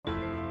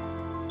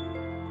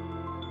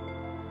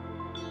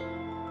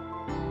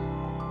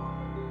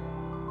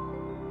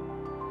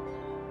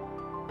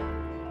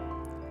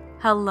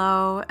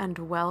Hello, and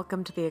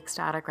welcome to the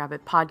Ecstatic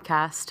Rabbit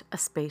Podcast, a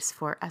space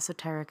for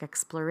esoteric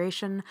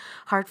exploration,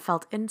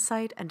 heartfelt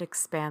insight, and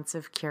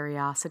expansive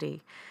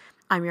curiosity.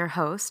 I'm your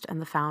host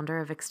and the founder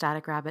of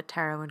Ecstatic Rabbit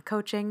Tarot and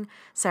Coaching,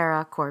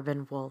 Sarah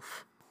Corbin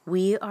Wolf.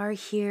 We are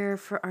here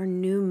for our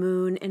new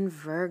moon in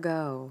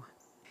Virgo,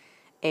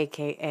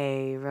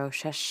 aka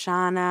Rosh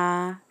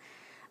Hashanah,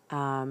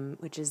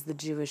 which is the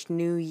Jewish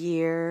New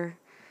Year.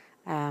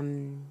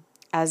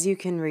 As you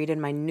can read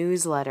in my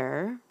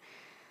newsletter,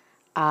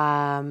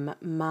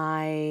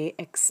 my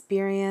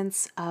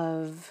experience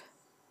of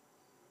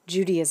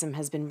Judaism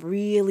has been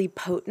really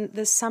potent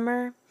this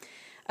summer.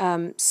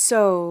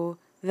 So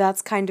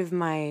that's kind of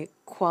my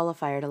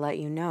qualifier to let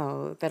you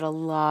know that a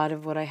lot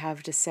of what I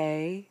have to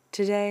say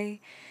today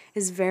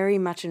is very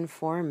much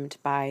informed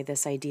by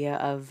this idea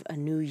of a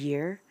new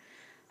year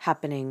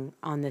happening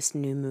on this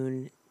new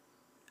moon.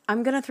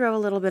 I'm going to throw a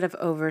little bit of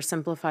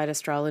oversimplified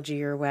astrology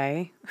your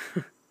way.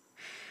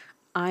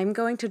 I'm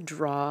going to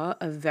draw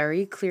a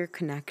very clear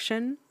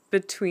connection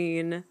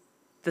between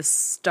the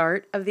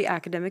start of the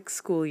academic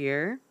school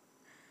year,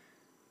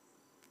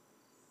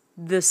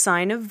 the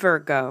sign of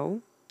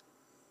Virgo,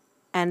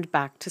 and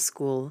back to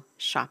school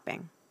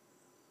shopping.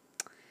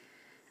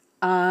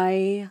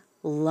 I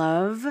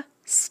love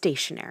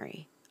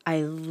stationery.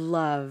 I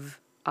love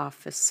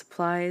office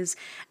supplies.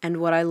 And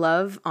what I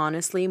love,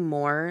 honestly,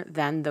 more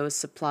than those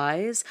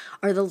supplies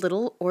are the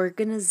little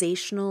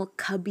organizational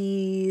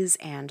cubbies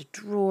and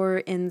drawer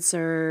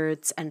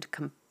inserts and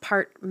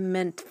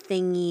compartment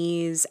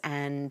thingies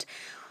and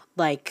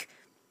like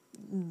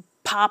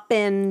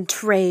pop-in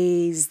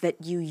trays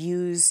that you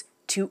use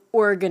to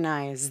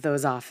organize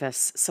those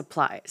office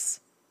supplies.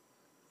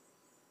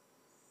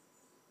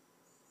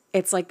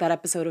 It's like that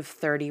episode of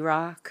 30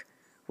 Rock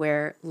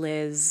where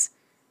Liz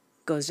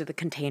goes to the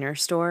Container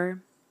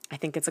Store. I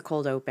think it's a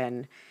cold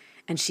open.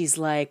 And she's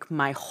like,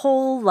 my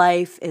whole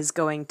life is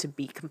going to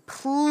be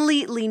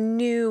completely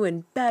new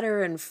and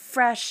better and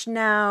fresh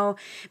now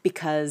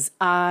because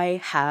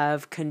I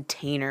have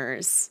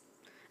containers.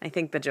 I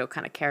think the joke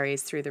kind of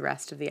carries through the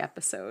rest of the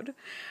episode.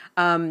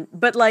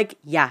 But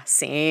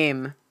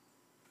same.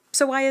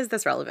 So why is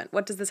this relevant?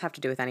 What does this have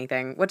to do with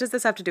anything? What does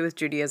this have to do with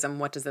Judaism?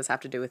 What does this have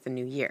to do with the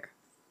new year?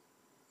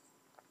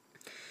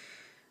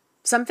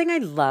 Something I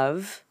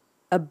love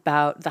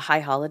about the high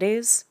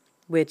holidays,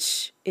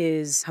 which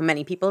is how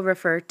many people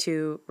refer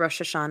to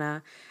Rosh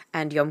Hashanah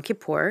and Yom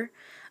Kippur.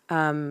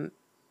 Yom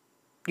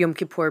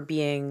Kippur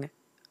being,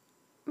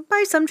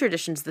 by some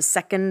traditions, the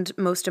second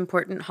most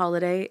important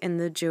holiday in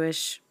the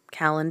Jewish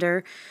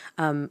calendar,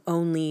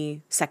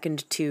 only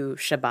second to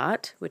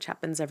Shabbat, which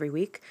happens every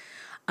week.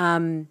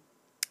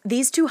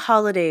 These two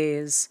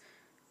holidays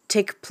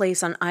take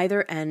place on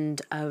either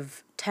end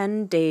of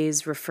 10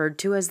 days referred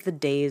to as the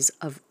days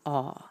of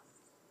awe.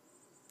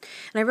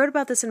 And I wrote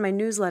about this in my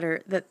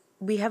newsletter that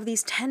we have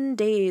these 10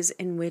 days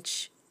in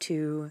which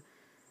to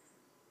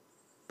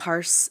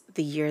parse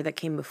the year that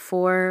came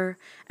before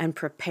and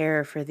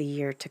prepare for the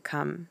year to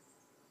come.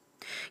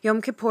 Yom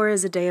Kippur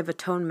is a day of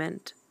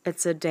atonement.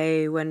 It's a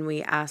day when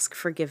we ask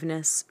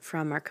forgiveness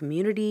from our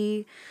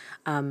community,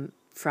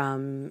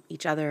 from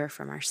each other,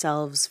 from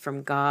ourselves,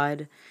 from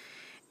God.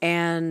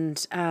 And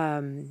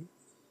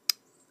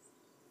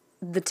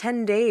the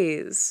 10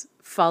 days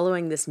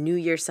following this New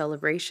Year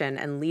celebration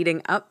and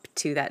leading up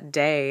to that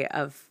day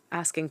of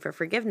asking for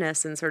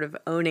forgiveness and sort of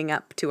owning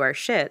up to our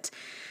shit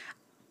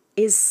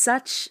it's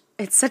such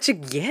a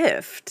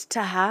gift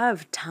to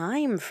have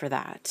time for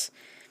that.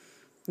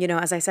 You know,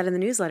 as I said in the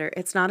newsletter,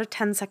 it's not a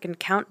 10-second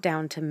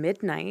countdown to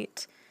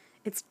midnight.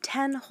 It's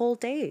 10 whole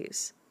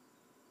days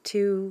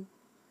to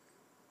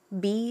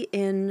be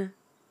in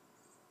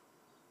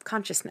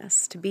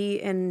consciousness, to be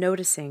in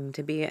noticing,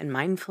 to be in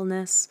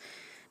mindfulness,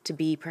 to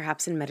be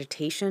perhaps in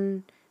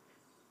meditation,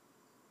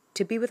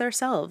 to be with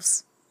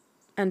ourselves,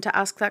 and to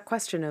ask that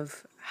question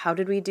of how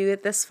did we do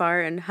it this far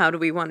and how do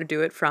we want to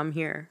do it from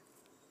here?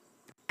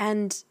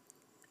 And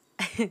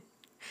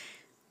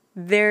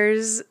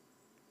there's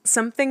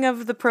something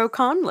of the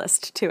pro-con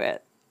list to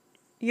it.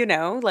 You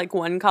know, like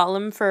one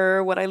column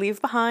for what I leave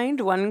behind,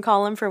 one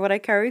column for what I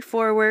carry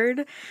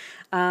forward,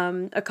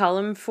 a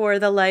column for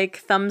the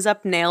thumbs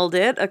up, nailed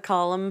it, a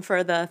column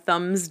for the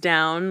thumbs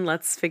down,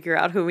 let's figure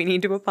out who we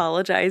need to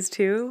apologize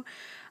to.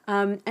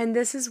 And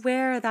this is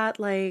where that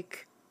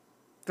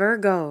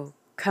Virgo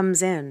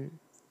comes in,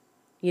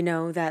 you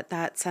know,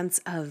 that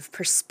sense of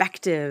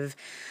perspective,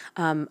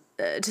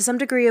 to some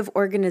degree of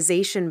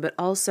organization, but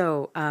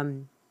also,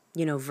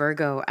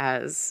 Virgo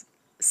as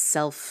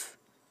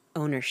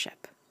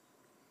self-ownership,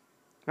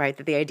 right?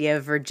 That the idea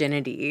of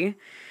virginity,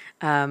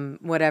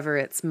 whatever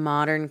its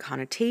modern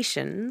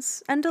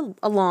connotations, and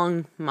a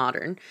long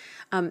modern,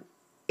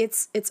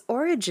 its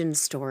origin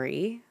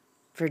story,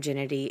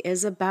 virginity,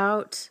 is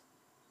about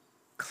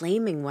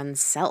claiming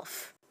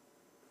oneself.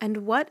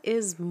 And what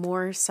is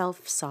more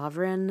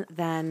self-sovereign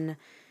than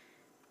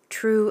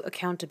true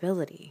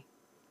accountability?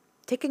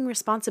 Taking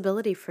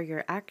responsibility for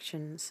your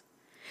actions.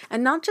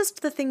 And not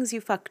just the things you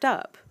fucked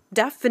up,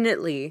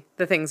 definitely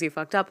the things you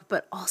fucked up,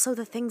 but also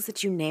the things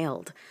that you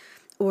nailed,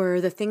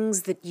 or the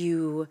things that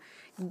you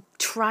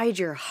tried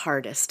your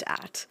hardest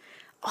at.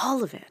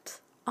 All of it.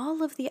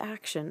 All of the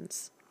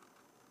actions.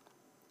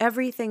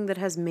 Everything that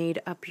has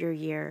made up your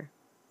year.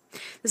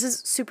 This is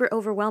super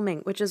overwhelming,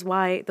 which is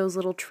why those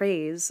little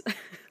trays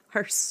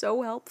are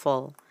so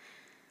helpful.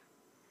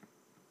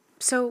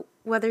 So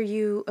whether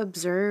you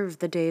observe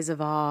the days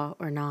of awe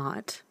or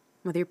not,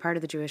 whether you're part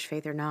of the Jewish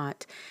faith or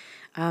not,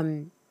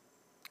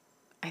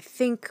 I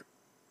think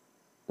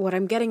what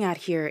I'm getting at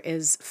here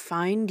is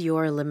find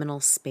your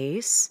liminal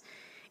space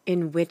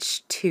in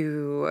which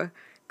to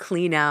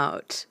clean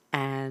out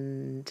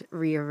and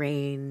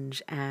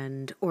rearrange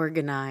and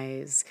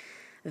organize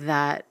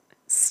that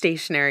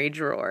stationery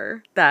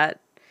drawer,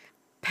 that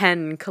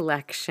pen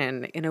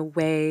collection in a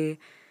way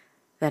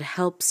that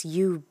helps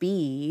you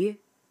be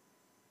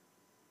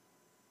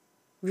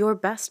your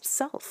best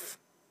self,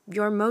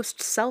 your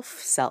most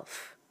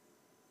self.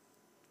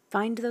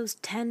 Find those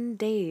 10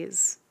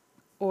 days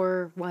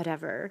or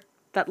whatever,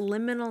 that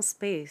liminal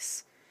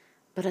space,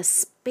 but a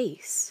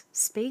space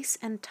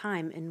and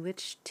time in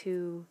which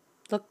to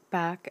look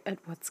back at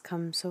what's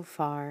come so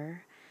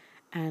far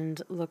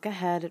and look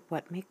ahead at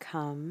what may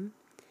come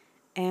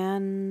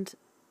and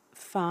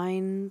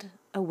find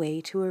a way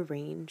to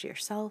arrange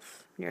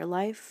yourself, your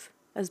life,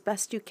 as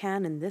best you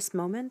can in this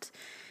moment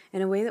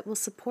in a way that will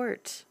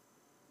support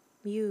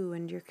you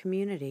and your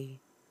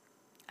community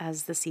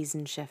as the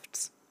season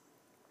shifts.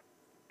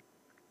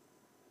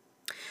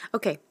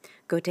 Okay,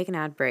 go take an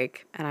ad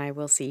break, and I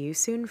will see you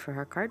soon for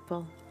our card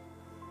pull.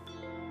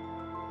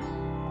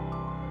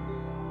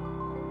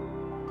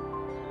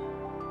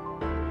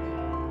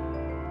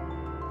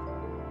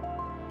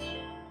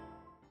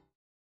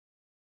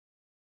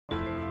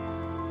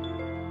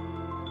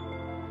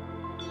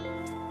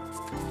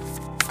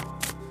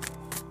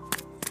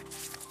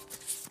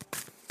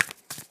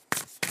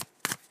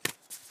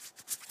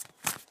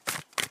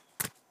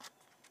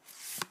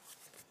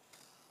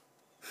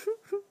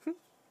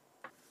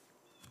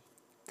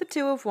 The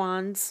Two of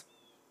Wands.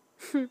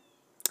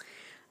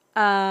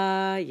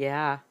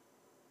 Yeah.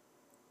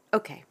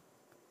 Okay.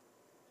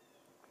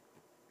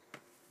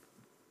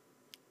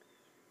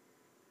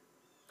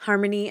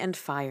 Harmony and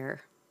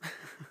fire.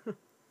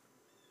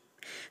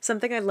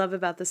 Something I love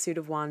about the Suit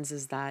of Wands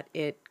is that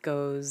it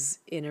goes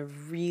in a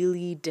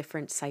really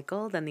different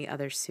cycle than the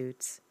other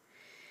suits.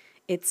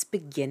 Its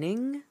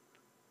beginning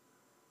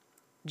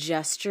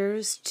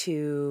gestures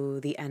to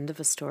the end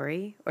of a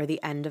story or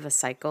the end of a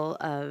cycle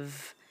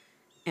of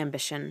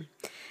ambition.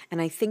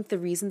 And I think the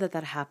reason that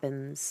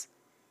happens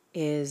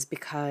is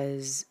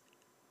because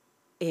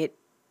it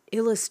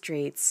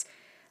illustrates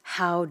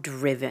how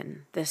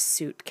driven this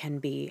suit can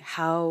be,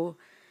 how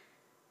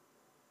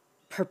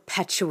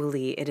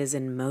perpetually it is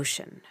in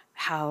motion,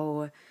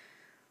 how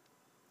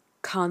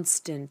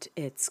constant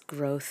its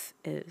growth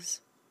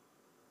is.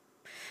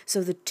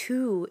 So the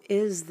two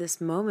is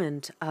this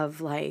moment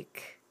of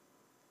like,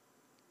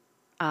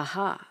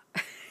 aha,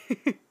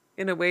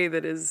 in a way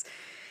that is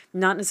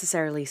not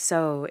necessarily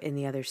so in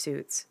the other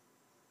suits.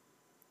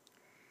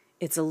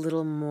 It's a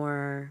little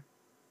more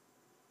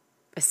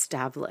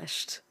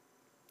established.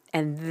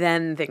 And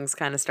then things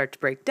kind of start to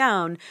break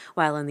down,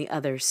 while in the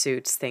other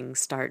suits, things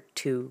start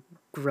to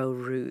grow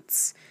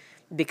roots,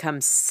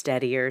 become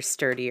steadier,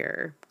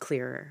 sturdier,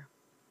 clearer.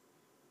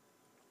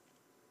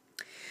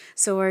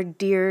 So our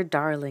dear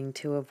darling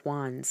Two of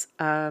Wands,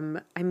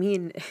 I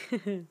mean,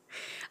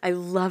 I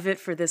love it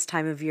for this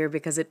time of year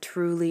because it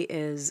truly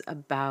is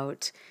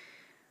about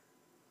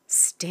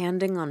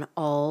standing on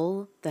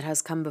all that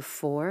has come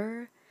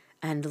before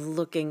and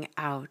looking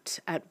out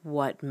at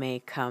what may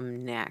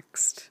come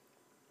next.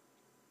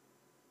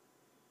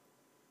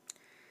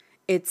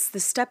 It's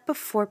the step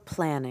before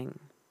planning,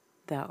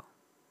 though.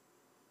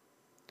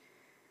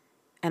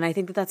 And I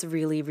think that that's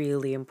really,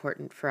 really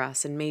important for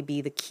us, and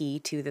maybe the key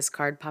to this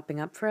card popping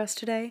up for us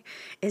today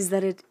is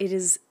that it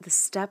is the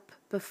step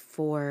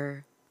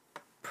before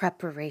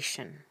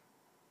preparation.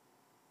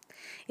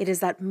 It is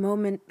that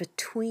moment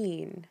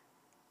between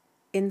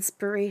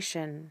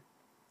inspiration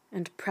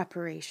and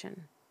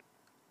preparation.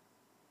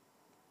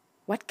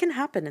 What can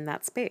happen in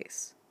that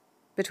space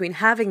between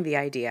having the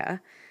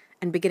idea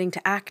and beginning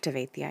to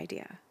activate the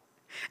idea?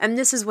 And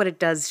this is what it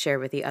does share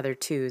with the other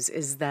twos,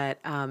 is that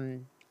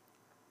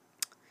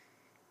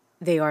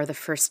they are the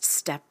first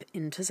step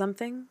into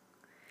something.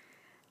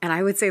 And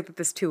I would say that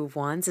this Two of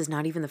Wands is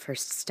not even the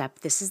first step.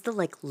 This is the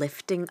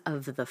lifting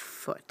of the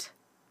foot.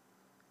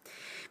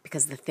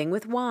 Because the thing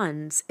with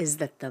wands is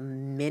that the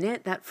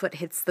minute that foot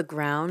hits the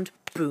ground,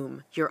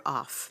 boom, you're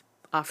off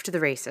to the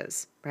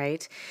races,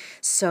 right?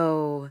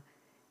 So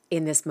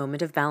in this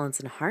moment of balance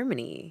and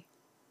harmony,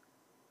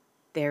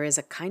 there is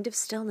a kind of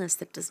stillness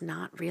that does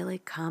not really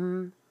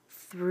come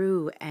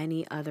through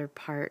any other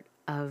part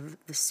of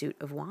the Suit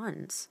of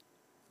Wands.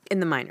 In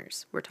the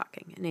minors, we're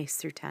talking, in Ace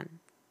through 10.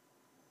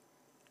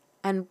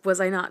 And was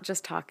I not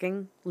just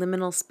talking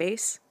liminal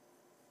space,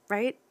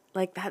 right?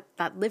 Like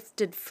that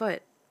lifted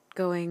foot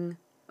going,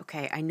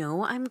 okay, I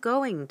know I'm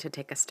going to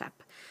take a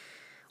step.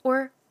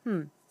 Or,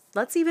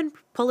 let's even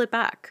pull it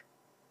back.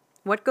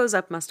 What goes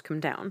up must come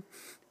down.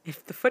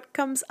 If the foot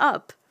comes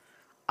up,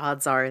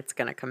 odds are it's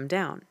going to come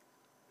down.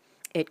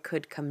 It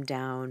could come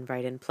down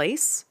right in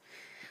place,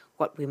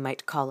 what we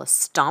might call a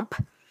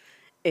stomp.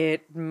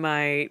 It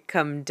might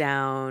come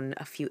down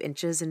a few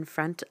inches in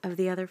front of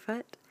the other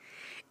foot.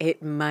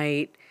 It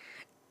might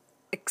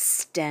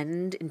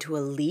extend into a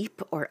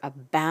leap or a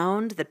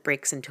bound that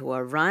breaks into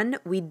a run.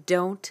 We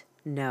don't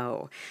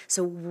know.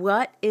 So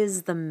what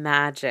is the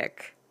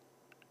magic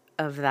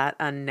of that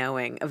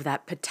unknowing, of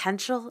that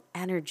potential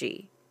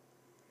energy?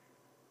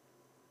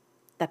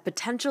 That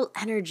potential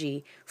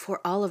energy for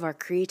all of our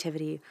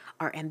creativity,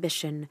 our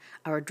ambition,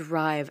 our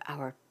drive,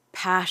 our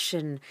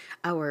passion,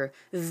 our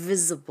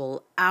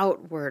visible,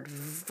 outward,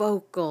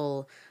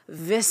 vocal,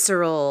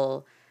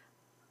 visceral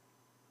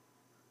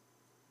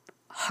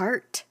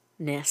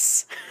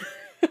heartness.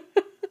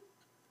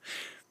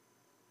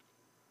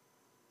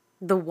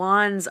 The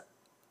wands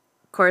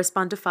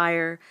correspond to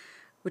fire,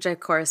 which I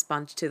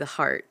correspond to the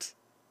heart.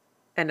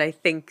 And I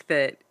think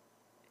that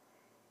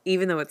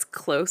even though it's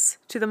close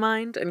to the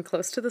mind and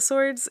close to the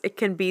swords, it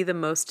can be the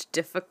most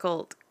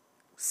difficult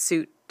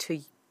suit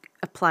to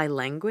apply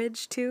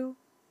language to.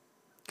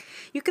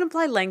 You can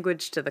apply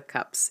language to the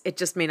cups. It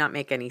just may not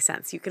make any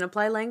sense. You can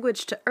apply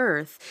language to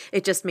earth.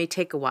 It just may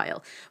take a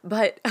while.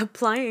 But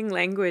applying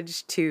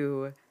language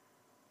to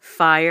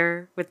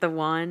fire with the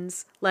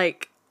wands,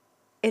 like,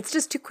 it's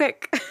just too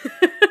quick.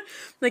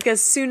 Like,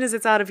 as soon as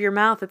it's out of your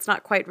mouth, it's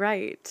not quite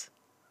right.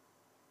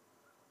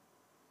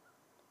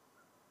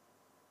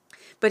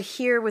 But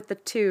here with the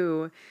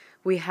two,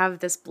 we have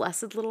this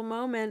blessed little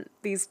moment,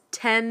 these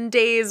 10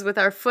 days with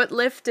our foot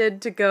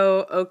lifted to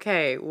go,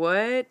 okay,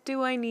 what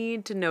do I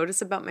need to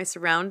notice about my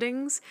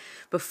surroundings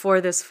before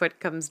this foot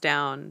comes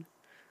down,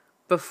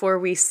 before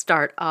we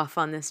start off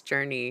on this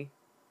journey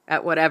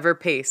at whatever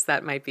pace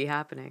that might be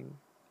happening?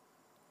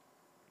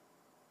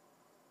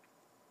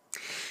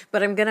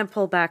 But I'm going to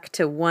pull back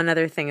to one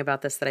other thing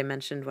about this that I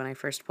mentioned when I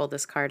first pulled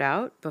this card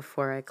out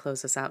before I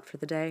close us out for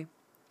the day,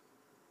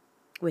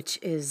 which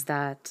is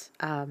that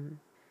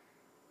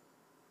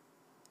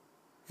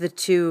the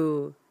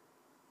two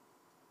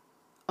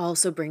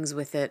also brings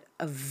with it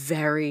a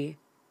very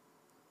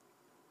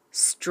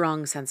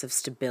strong sense of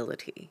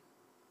stability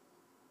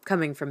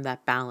coming from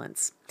that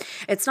balance.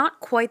 It's not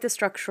quite the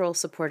structural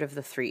support of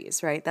the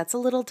threes, right? That's a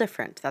little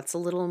different. That's a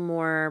little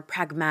more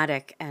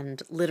pragmatic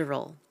and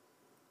literal.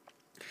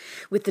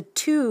 With the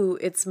two,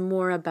 it's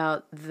more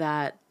about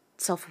that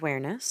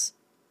self-awareness,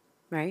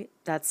 right?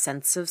 That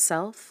sense of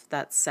self,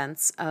 that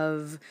sense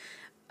of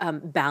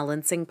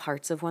balancing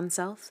parts of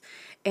oneself.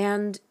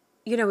 And,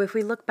 you know, if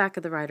we look back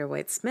at the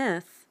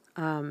Rider-Waite-Smith,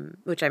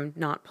 which I'm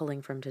not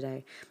pulling from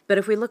today, but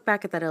if we look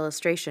back at that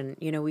illustration,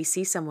 you know, we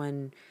see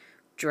someone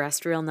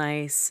dressed real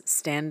nice,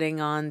 standing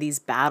on these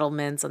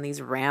battlements, on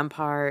these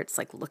ramparts,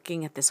 like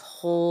looking at this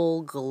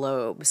whole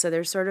globe. So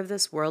there's sort of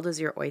this world is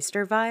your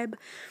oyster vibe,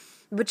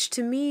 which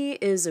to me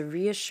is a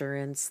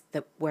reassurance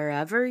that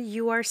wherever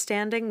you are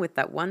standing with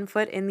that one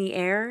foot in the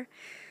air,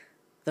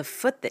 the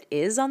foot that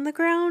is on the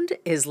ground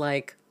is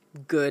like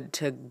good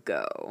to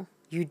go.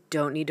 You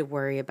don't need to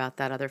worry about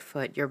that other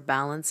foot. Your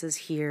balance is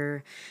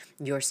here.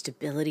 Your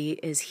stability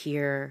is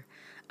here.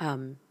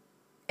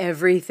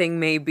 Everything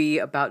may be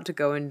about to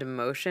go into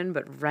motion,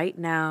 but right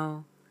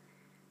now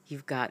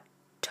you've got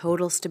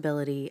total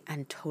stability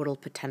and total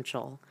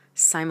potential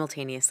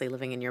simultaneously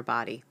living in your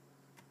body.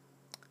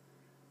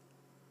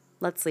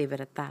 Let's leave it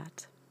at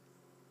that.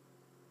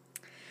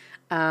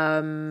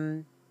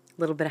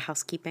 Little bit of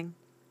housekeeping.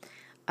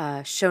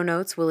 Show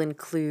notes will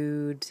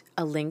include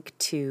a link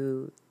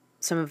to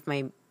some of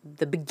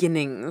the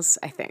beginnings,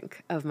 I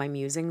think, of my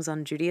musings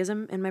on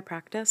Judaism in my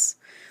practice,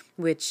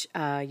 which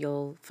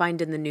you'll find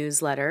in the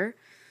newsletter.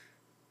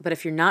 But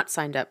if you're not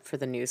signed up for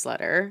the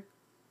newsletter,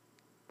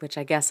 which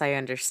I guess I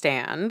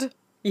understand,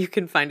 you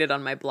can find it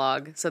on my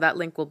blog. So that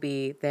link will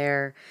be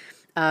there.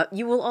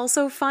 You will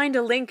also find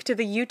a link to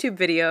the YouTube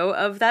video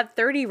of that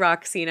 30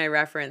 Rock scene I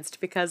referenced,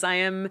 because I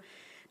am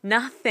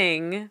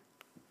nothing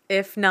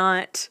if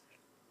not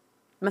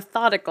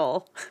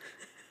methodical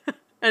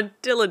and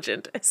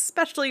diligent,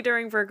 especially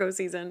during Virgo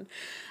season.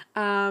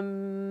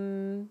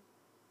 I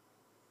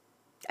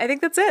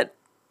think that's it.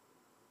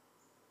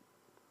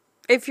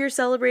 If you're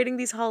celebrating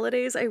these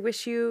holidays, I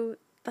wish you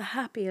the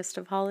happiest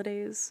of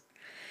holidays.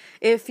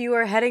 If you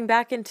are heading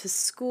back into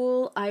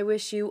school, I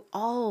wish you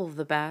all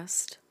the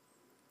best.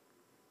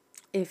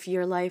 If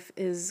your life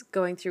is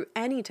going through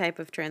any type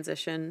of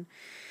transition,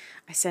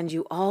 I send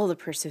you all the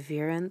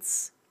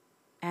perseverance.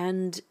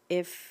 And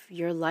if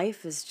your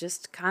life is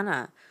just kind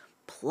of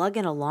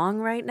plugging along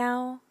right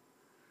now,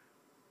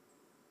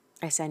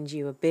 I send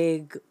you a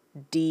big,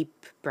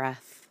 deep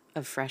breath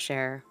of fresh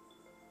air.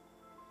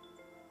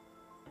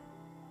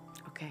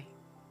 Okay.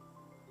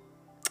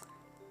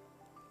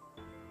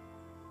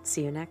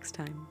 See you next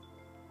time.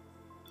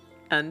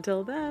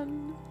 Until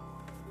then.